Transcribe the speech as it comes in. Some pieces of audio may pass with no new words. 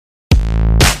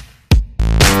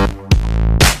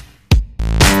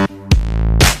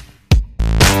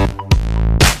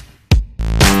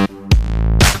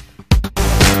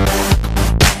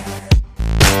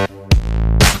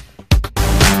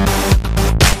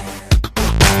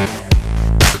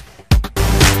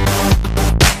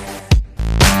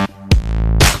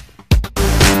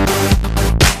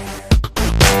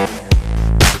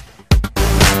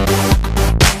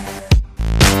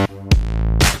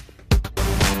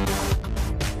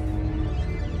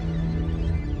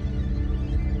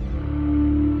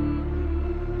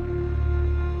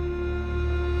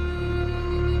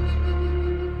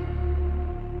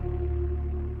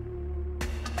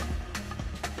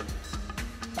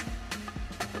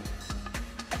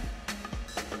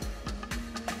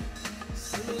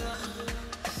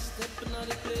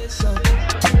Hey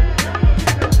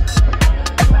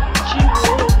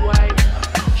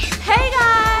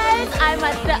guys, I'm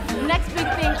at the next big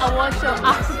thing award show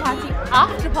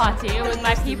after party with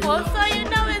my people, so you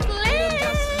know it's lit.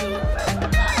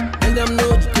 And I'm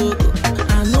no joke.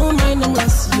 I know my name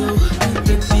is you.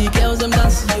 The girls them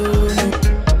that's you.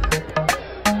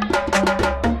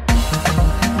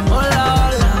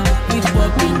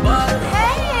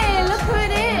 Hey, look who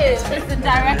it is. It's the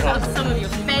director of some of your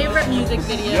favorite music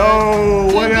videos. Yo,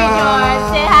 what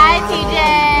up? Say hi, TJ.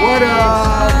 What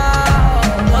up?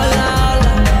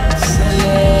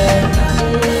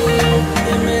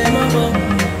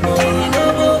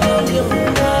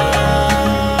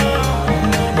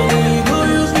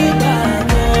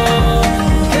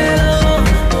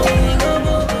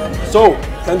 So,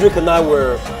 Kendrick and I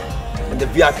were in the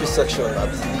VIP section, I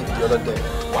believe, the other day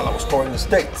while I was touring the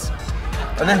States.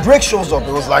 And then Drake shows up.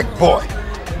 It was like, boy,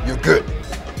 you're good.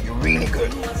 You're really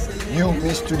good. You,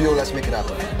 me, studio, let's make it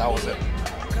happen. That was it.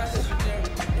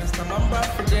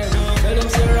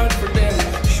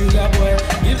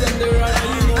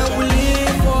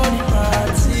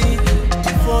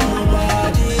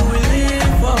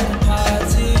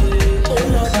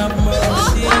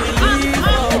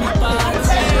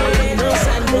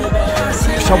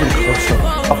 Somebody close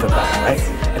up the bag, right?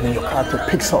 And then your character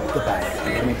picks up the bag,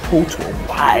 and then we pull to a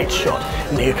wide shot,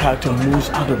 and then your character moves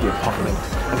out of the apartment,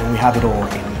 and then we have it all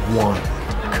in one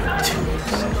continuous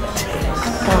take.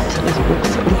 That is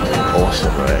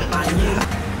awesome, right?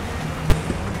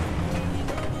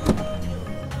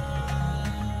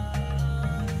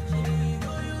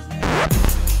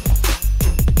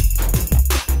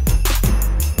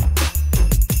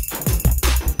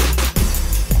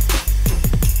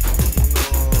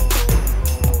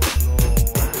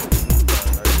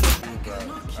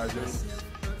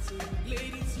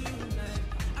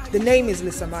 The name is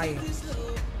Lisamaye.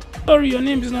 Sorry, your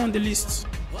name is not on the list.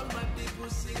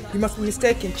 You must be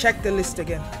mistaken. Check the list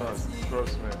again. Trust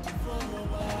me.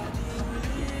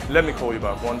 Let me call you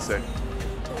back. 1 sec.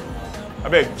 I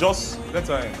beg, just let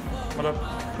her in. Madam,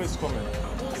 please come in.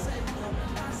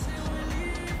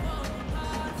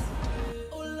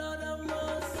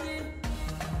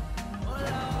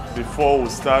 Before we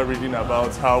start reading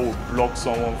about how we block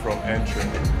someone from entering.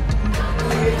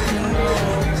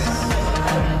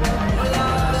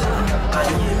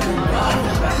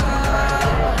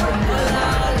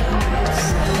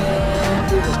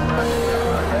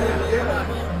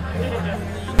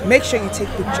 Make sure you take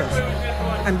pictures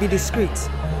and be discreet.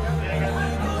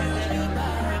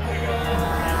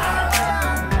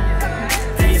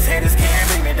 These haters can't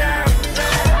bring me down.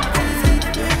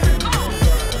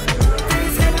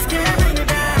 These haters can't bring me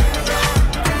down.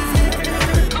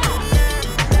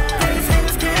 These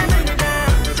haters can't bring me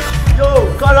down. Yo,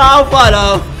 call how far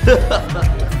now?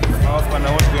 How far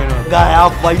now? What's going on? Guy, how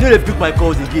far? You know they pick my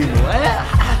calls again, no?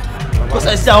 Because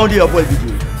I see how your boy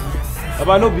video.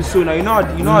 But no be so now. You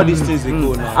know how these things they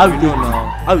go now. How you take now?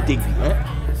 How you take me?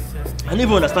 I don't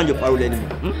even understand your parole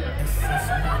anymore.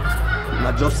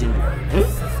 My job single.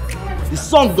 The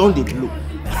song don't they blow.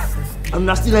 And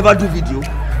I still never do video.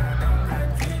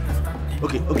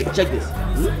 Okay, check this.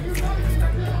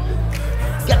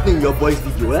 Get me in your boy's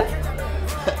video,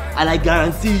 and I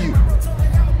guarantee you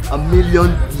 1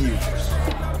 million views.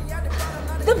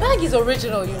 The bag is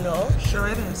original, you know. Sure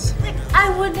it is. I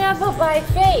would never buy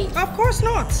fake. Of course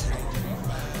not.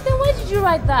 Then why did you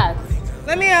write that?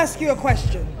 Let me ask you a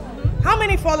question. How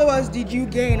many followers did you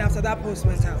gain after that post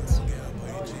went out?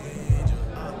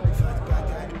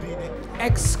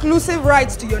 Exclusive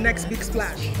rights to your next big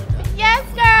splash. Yes,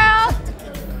 girl.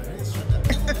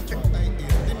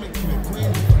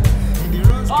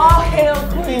 All hail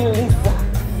Queen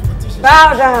Lisa.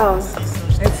 Bow down.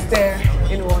 It's there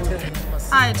in wonder.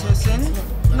 Hi, Tosin.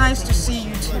 Nice to see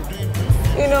you too.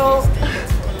 You know,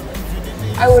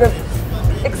 I would have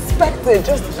expected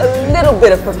just a little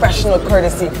bit of professional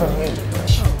courtesy from you.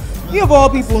 You of all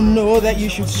people know that you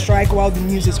should strike while the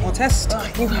news is hottest.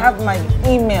 You have my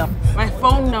email, my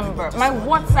phone number, my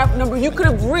WhatsApp number. You could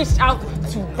have reached out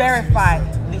to verify,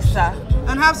 Lisa.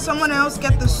 And have someone else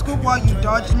get the scoop while you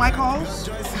dodged my calls?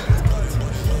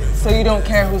 So you don't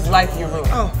care whose life you ruin.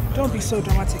 Oh, don't be so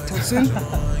dramatic, Tosin.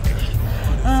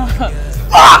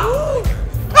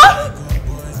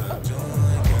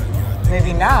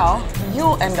 Maybe now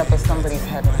you'll end up as somebody's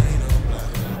headline.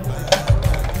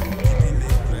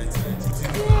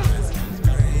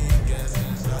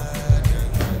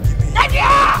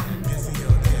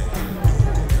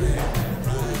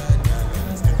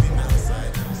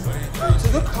 To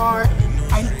the car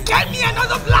and get me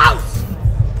another blouse!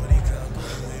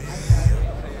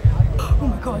 Oh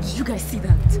my God, did you guys see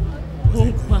that?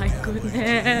 Oh my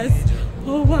goodness.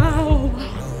 Oh wow.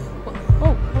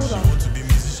 Oh, hold on.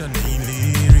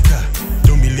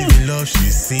 Don't believe in love,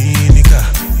 she's cynical.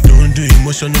 Don't do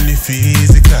emotionally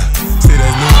physical. Say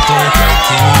there's no point like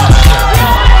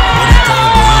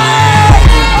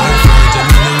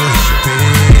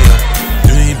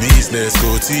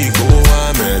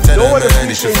Don't want to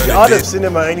appreciate the art of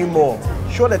cinema anymore.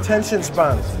 Short attention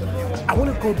spans. I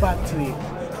want to go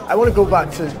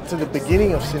back to the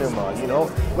beginning of cinema, you know,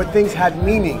 where things had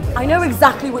meaning. I know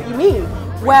exactly what you mean.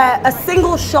 Where a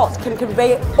single shot can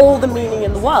convey all the meaning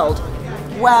in the world.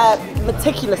 Where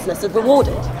meticulousness is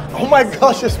rewarded. Oh my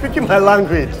gosh, you're speaking my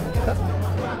language.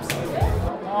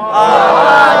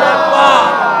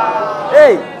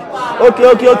 Hey! Okay,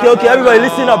 everybody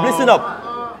listen up.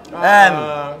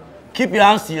 Keep your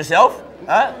hands to yourself.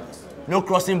 No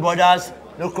crossing borders,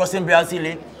 no crossing boundary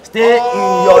lane. Stay in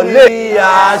your lane.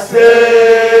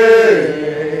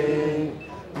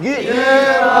 Give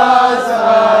us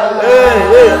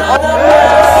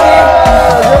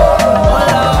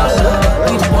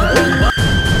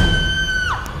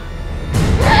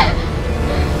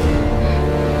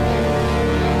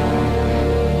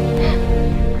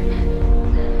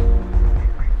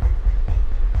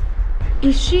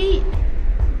Is she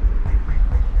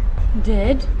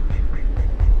dead?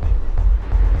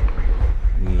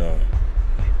 No,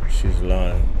 she's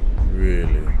lying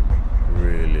really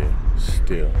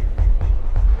still.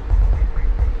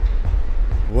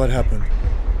 What happened?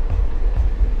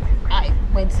 I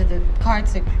went to the car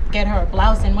to get her a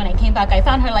blouse, and when I came back, I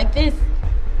found her like this.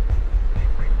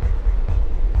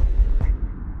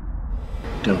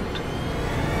 Don't.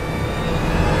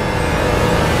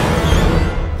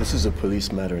 This is a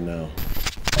police matter now.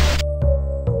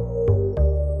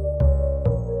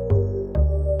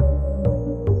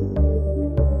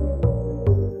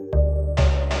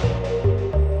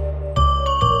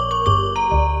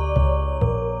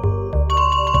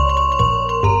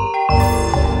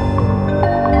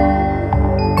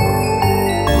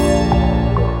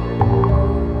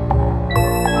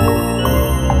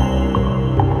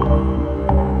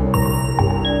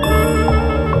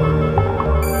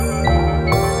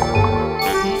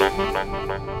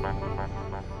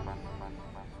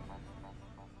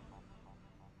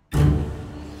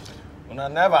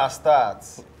 Never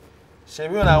starts.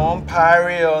 Shebi when I want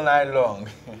party all night long.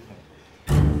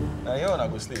 Now you wanna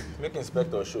go sleep. Make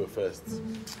Inspector show first.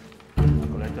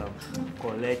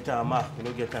 Collect ma. We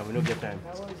don't get time.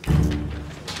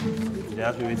 They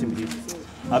ask me waiting with this.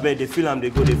 I bet they feel they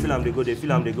go. They feel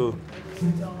they go.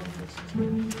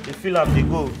 I feel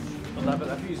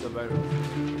use the barrel.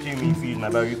 See me feel my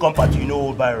barrel. You come party, you know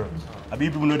old barrel. I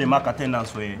bet people know they mark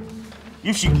attendance for you.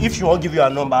 If she won't give you a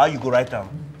number, how you go write them?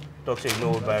 Talk say you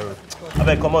know old barrel. I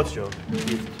bet come out, sure.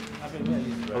 Okay,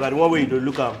 the one way you don't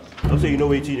look at. Don't say you know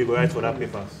where you go write for that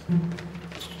papers.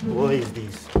 What is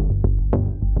this?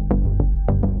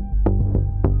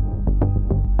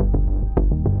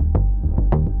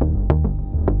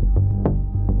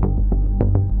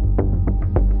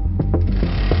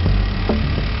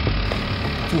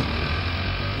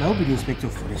 Now be the inspector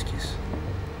for this case.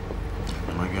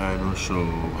 My guy, I'm not sure.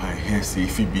 I hear say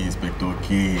if he be Inspector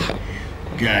K.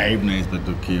 Guy, if not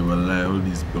Inspector K, well, all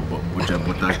these butcher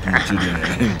children.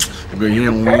 Go here,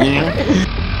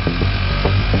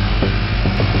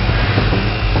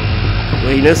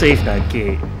 well, you know, say if that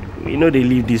K, you know they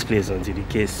leave this place until the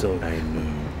case solved. I know.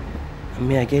 I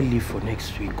mean, I get leave for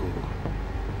next week.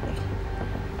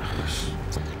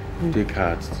 Take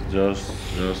heart. Just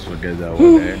forget that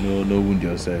one. No wound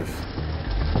yourself.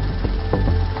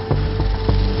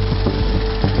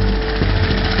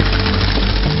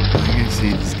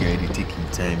 Say this guy they taking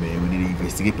time, man. We need to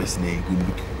investigate person. Go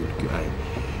look your eye,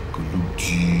 go look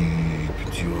deep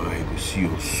into your eye, go see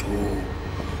your soul.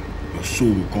 Your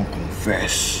soul will come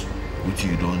confess what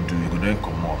you don't do. You go then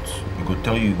come out. You go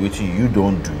tell you what you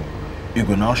don't do. You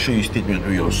go now show you statement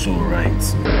where your soul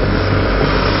writes. You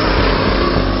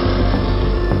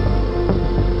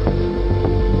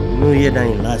know, here that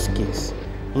in last case,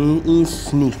 in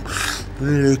sneak,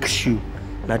 like shoe.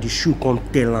 Now the shoe can't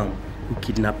tell him.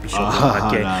 Kidnap Bishop.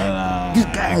 This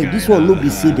guy, this one no be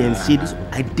say them say this.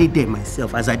 I did them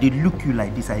myself. As I did look you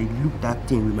like this, I look that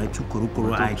thing with my two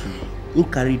korokoro eyes. He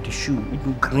carry the shoe, it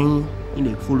do green, he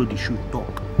dey follow the shoe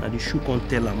talk. And the shoe can't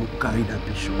tell him who carry that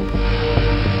Bishop.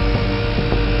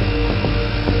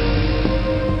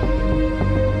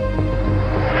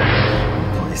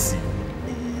 I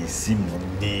see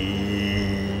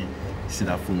Monday. See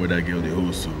that phone with that girl the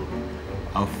also.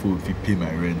 How full if you pay my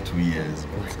rent 2 years?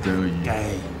 But tell you.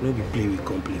 Guy, no be play we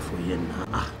come play for you now.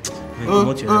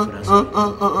 So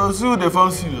they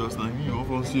found serious. Now you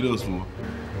found serious for.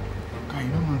 Guy,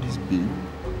 you don't know this babe,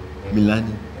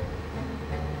 Milani.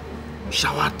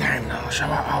 Shower time now,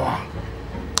 shower hour.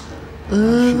 Don't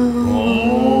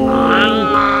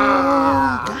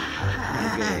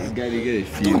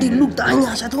they look the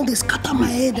Anyash? I don't they scatter my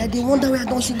head. They wonder where I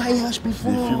don't see the Anyash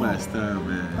before. She feel my style,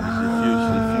 man. She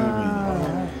feel me.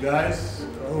 Guys,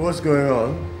 what's going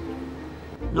on?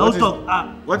 Don't talk.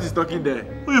 What is talking there?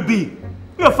 Who you be?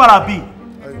 Who your father be?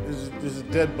 This is a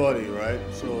dead body, right?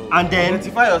 So. And then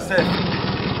Identify yourself.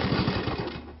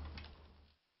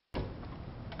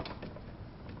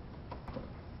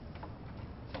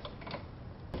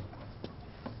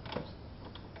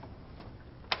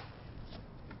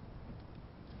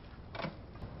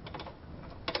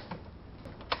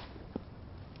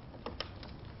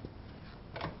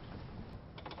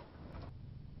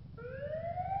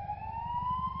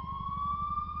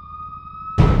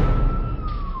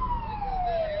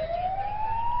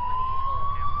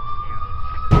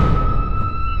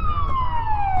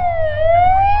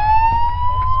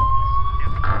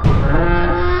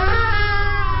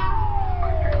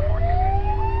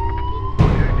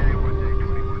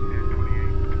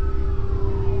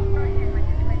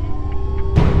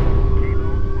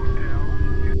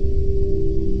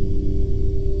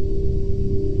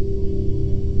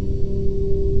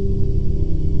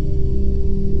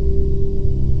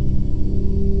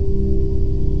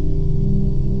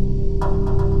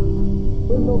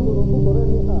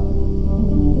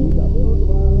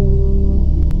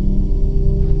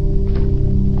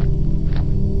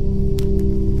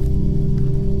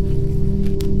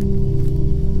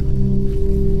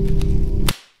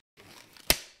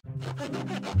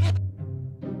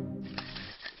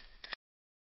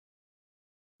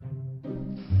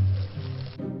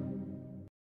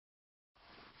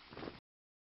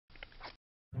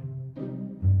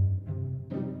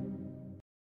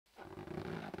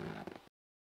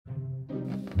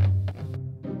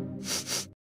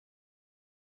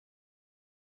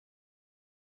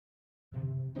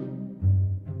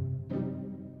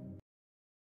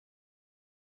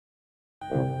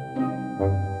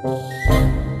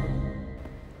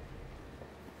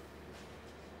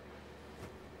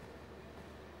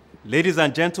 Ladies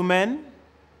and gentlemen,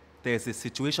 there's a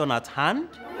situation at hand.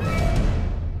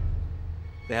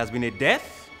 There has been a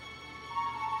death,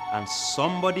 and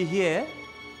somebody here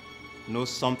knows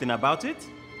something about it.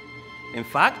 In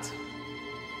fact,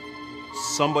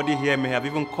 somebody here may have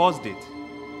even caused it.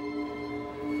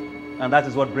 And that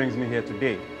is what brings me here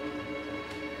today.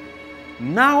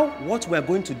 Now, what we're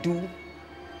going to do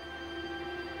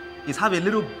is have a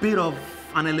little bit of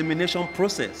an elimination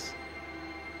process.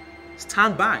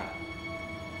 Stand by.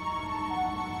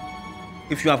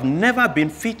 If you have never been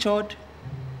featured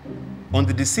on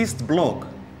the deceased blog,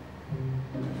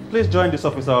 please join this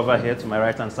officer over here to my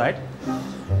right-hand side.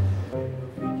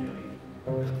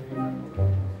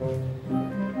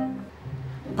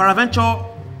 Paraventure,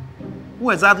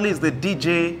 who exactly is the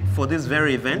DJ for this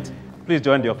very event? Please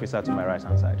join the officer to my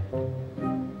right-hand side.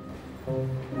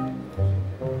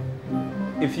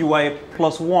 If you are a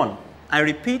 +1, I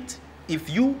repeat, if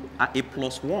you are a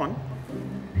 +1,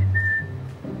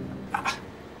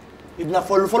 if na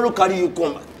follow carry you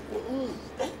come.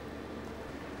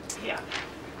 Yeah.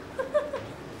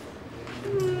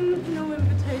 No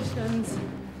invitations.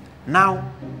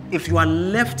 Now, if you are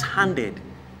left-handed,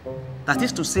 that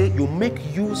is to say you make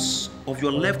use of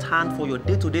your left hand for your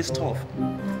day-to-day stuff,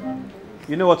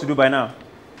 you know what to do by now.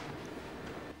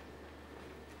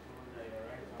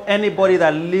 Anybody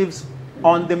that lives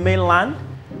on the mainland,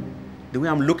 the way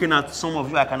I'm looking at some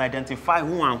of you, I can identify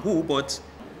who and who, but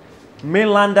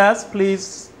mainlanders,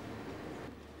 please.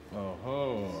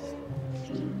 Oh.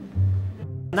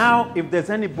 Now, if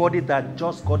there's anybody that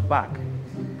just got back,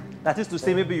 that is to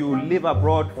say maybe you live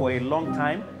abroad for a long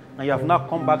time and you have now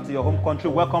come back to your home country,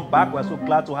 welcome back. We're so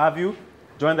glad to have you.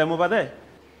 Join them over there.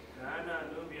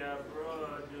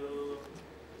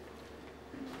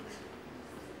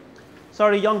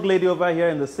 Sorry, young lady over here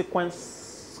in the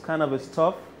sequence kind of a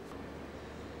stuff.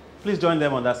 Please join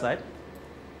them on that side.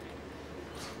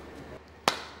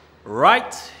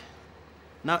 Right.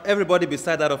 Now everybody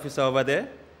beside that officer over there,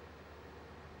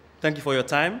 thank you for your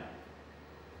time.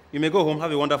 You may go home,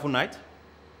 have a wonderful night.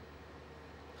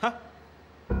 Huh?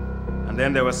 And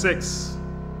then there were 6.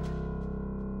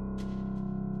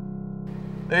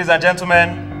 Ladies and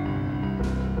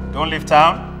gentlemen, don't leave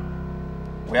town.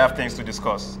 We have things to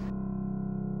discuss.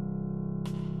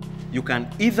 You can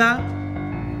either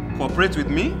cooperate with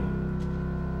me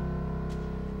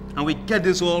and we get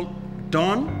this all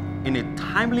done in a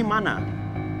timely manner,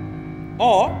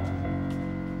 or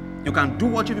You can do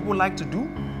what you people like to do.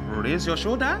 Raise your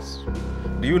shoulders.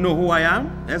 Do you know who I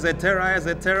am? Etc.,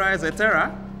 etc.,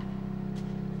 etc.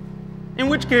 In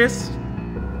which case,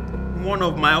 one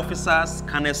of my officers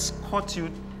can escort you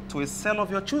to a cell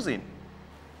of your choosing.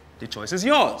 The choice is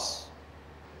yours.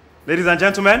 Ladies and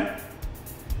gentlemen,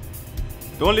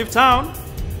 don't leave town.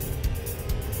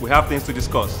 We have things to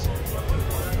discuss.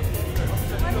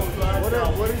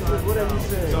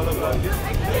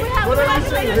 What are you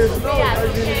saying? What are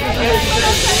you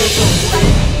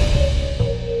saying?